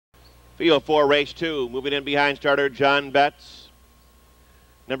Field 4, race 2. Moving in behind starter John Betts.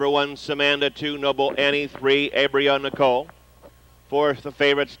 Number 1, Samanda. 2, Noble Annie. 3, Abria Nicole. 4, the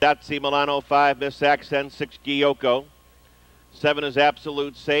favorite, STAZZI, Milano. 5, Miss Accent. 6, Scioto. 7 is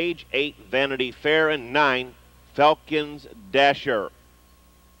Absolute Sage. 8, Vanity Fair. And 9, Falcon's Dasher.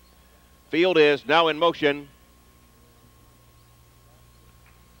 Field is now in motion.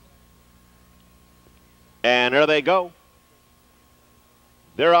 And there they go.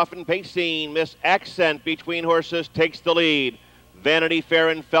 They're off and pacing. Miss Accent between horses takes the lead. Vanity Fair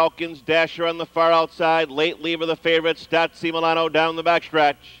and Falcon's Dasher on the far outside. Late lever the favorite, STAZZI Milano down the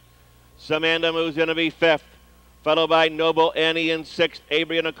backstretch. Samanda moves in to be 5th, followed by Noble Annie in 6th.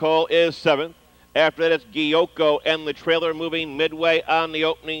 Abria Nicole is 7th. After that, it's Scioto and the trailer moving midway on the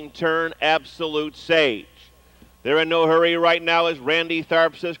opening turn, Absolute Sage. They're in no hurry right now as Randy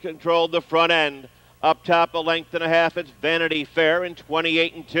Tharps has controlled the front end. Up top, a length and a half, it's Vanity Fair in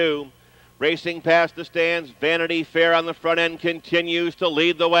 28-2. Racing past the stands, Vanity Fair on the front end continues to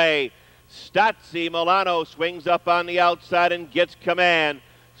lead the way. STAZZI Milano swings up on the outside and gets command.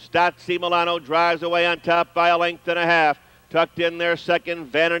 STAZZI Milano drives away on top by a length and a half. Tucked in there second,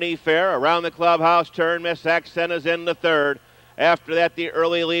 Vanity Fair. Around the clubhouse turn, Miss Accent is in the third. After that, the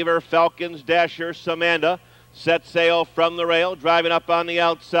early lever, Falcon's Dasher, Samanda. Set sail from the rail, driving up on the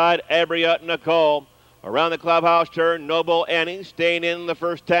outside, Abria Nicole. Around the clubhouse turn, Noble Annie, staying in the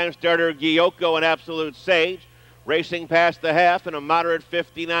first-time starter, Scioto and Absolute Sage. Racing past the half in a moderate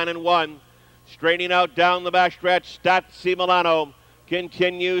 59-1. Straightening out down the backstretch, STAZZI Milano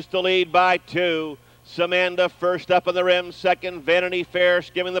continues to lead by 2. Samanda first up on the rim, second, Vanity Fair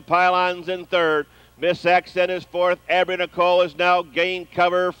skimming the pylons in third. Miss Accent is 4th, Abria Nicole has now gained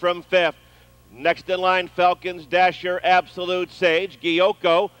cover from 5th. Next in line, Falcon's Dasher, Absolute Sage.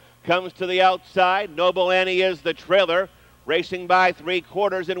 Scioto comes to the outside. Noble Annie is the trailer, racing by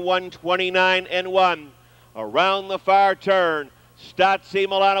 3/4 in 129-1. Around the far turn, STAZZI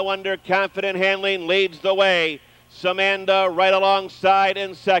Milano under confident handling leads the way. Samanda right alongside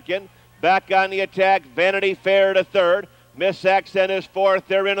in second. Back on the attack, Vanity Fair to third. Miss Accent is 4th.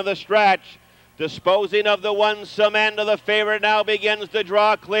 They're into the stretch. Disposing of the 1, Samanda, the favorite, now begins to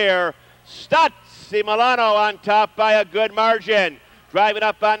draw clear. STAZZI Milano on top by a good margin. Driving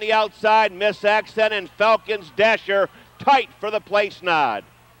up on the outside, Miss Accent and Falcon's Dasher tight for the place nod.